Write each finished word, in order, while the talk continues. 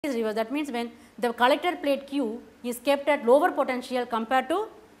is reversed. That means when the collector plate Q is kept at lower potential compared to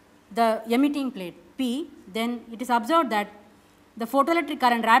the emitting plate P, then it is observed that the photoelectric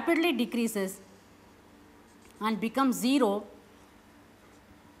current rapidly decreases and becomes 0.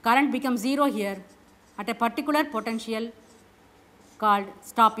 Current becomes 0 here at a particular potential called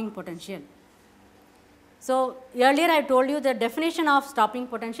stopping potential. So, earlier I told you the definition of stopping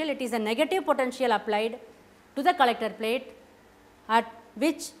potential. It is a negative potential applied to the collector plate at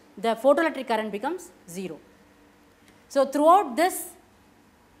which the photoelectric current becomes 0. So, throughout this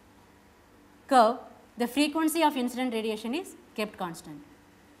curve, the frequency of incident radiation is kept constant.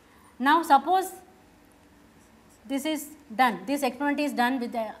 Now, suppose this is done, this experiment is done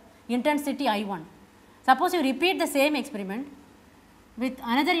with the intensity I1. Suppose you repeat the same experiment with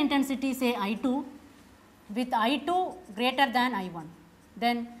another intensity, say I2, with I2 greater than I1,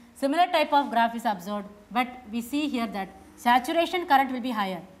 then similar type of graph is observed, but we see here that saturation current will be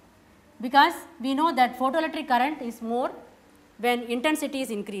higher, because we know that photoelectric current is more when intensity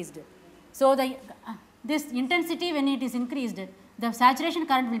is increased. So, this intensity when it is increased, the saturation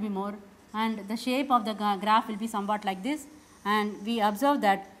current will be more, and the shape of the graph will be somewhat like this, and we observe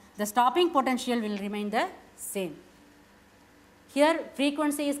that the stopping potential will remain the same. Here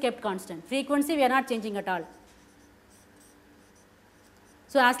frequency is kept constant, frequency we are not changing at all.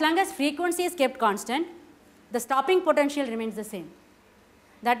 So, as long as frequency is kept constant, the stopping potential remains the same.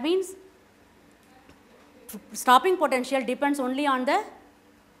 That means stopping potential depends only on the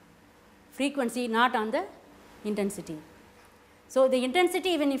frequency, not on the intensity. So, the intensity,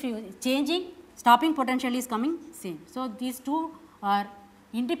 even if you changing, stopping potential is coming same. So, these two are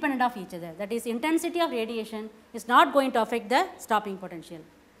independent of each other, that is intensity of radiation is not going to affect the stopping potential.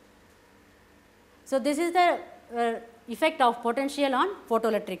 So, this is the effect of potential on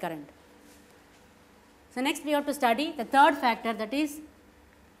photoelectric current. So, next we have to study the third factor, that is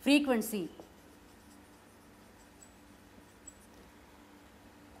frequency.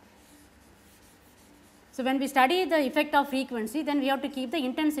 So, when we study the effect of frequency, then we have to keep the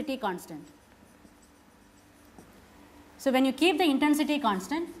intensity constant. So, when you keep the intensity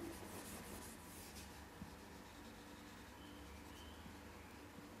constant,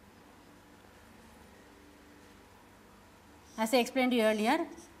 as I explained to you earlier,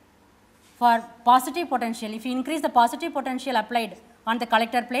 for positive potential, if you increase the positive potential applied on the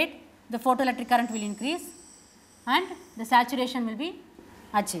collector plate, the photoelectric current will increase and the saturation will be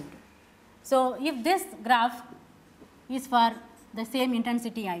achieved. So, if this graph is for the same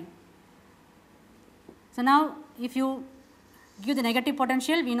intensity I. So, now if you give the negative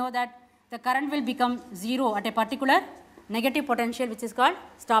potential, we know that the current will become 0 at a particular negative potential, which is called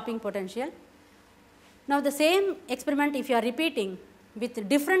stopping potential. Now, the same experiment if you are repeating with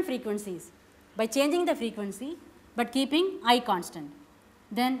different frequencies by changing the frequency, but keeping I constant,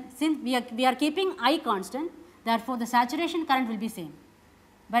 then since we are keeping I constant, therefore, the saturation current will be same,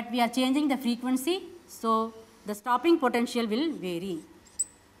 but we are changing the frequency. So, the stopping potential will vary.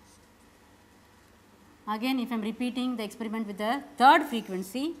 Again, if I am repeating the experiment with the third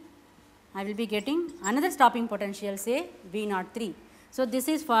frequency, I will be getting another stopping potential, say V03. So, this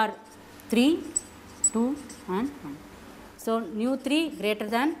is for 3, 2 and 1. So, nu 3 greater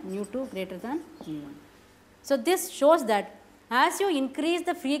than nu 2 greater than nu 1. So, this shows that as you increase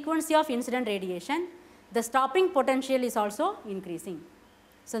the frequency of incident radiation, the stopping potential is also increasing.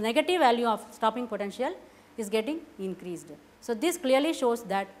 So, negative value of stopping potential is getting increased. So, this clearly shows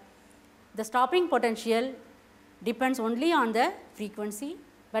that the stopping potential depends only on the frequency,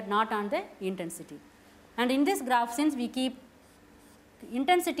 but not on the intensity. And in this graph, since we keep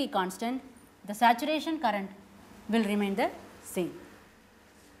intensity constant, the saturation current will remain the same.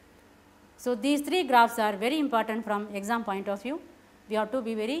 So, these three graphs are very important from exam point of view. We have to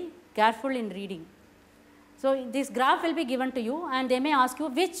be very careful in reading. So, this graph will be given to you and they may ask you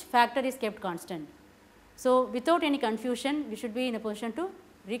which factor is kept constant. So, without any confusion, we should be in a position to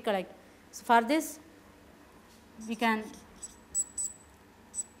recollect. So, for this we can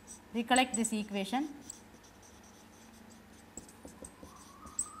recollect this equation.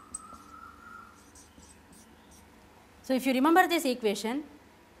 So, if you remember this equation,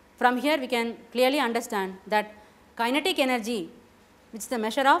 from here we can clearly understand that kinetic energy, which is the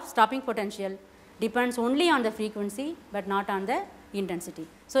measure of stopping potential, depends only on the frequency, but not on the intensity.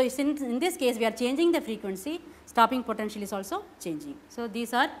 So, since in this case we are changing the frequency, stopping potential is also changing. So,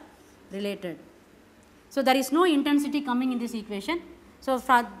 these are related. So, there is no intensity coming in this equation. So,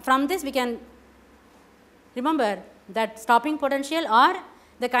 from this we can remember that stopping potential or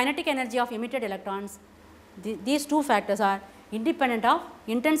the kinetic energy of emitted electrons, these two factors are independent of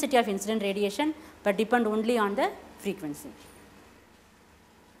intensity of incident radiation, but depend only on the frequency.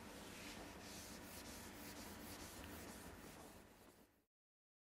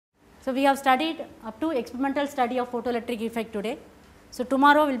 So, we have studied up to experimental study of photoelectric effect today. So,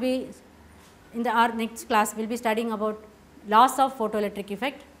 tomorrow will be in our next class we will be studying about laws of photoelectric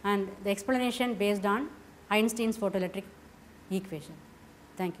effect and the explanation based on Einstein's photoelectric equation.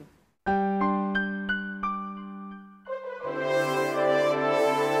 Thank you.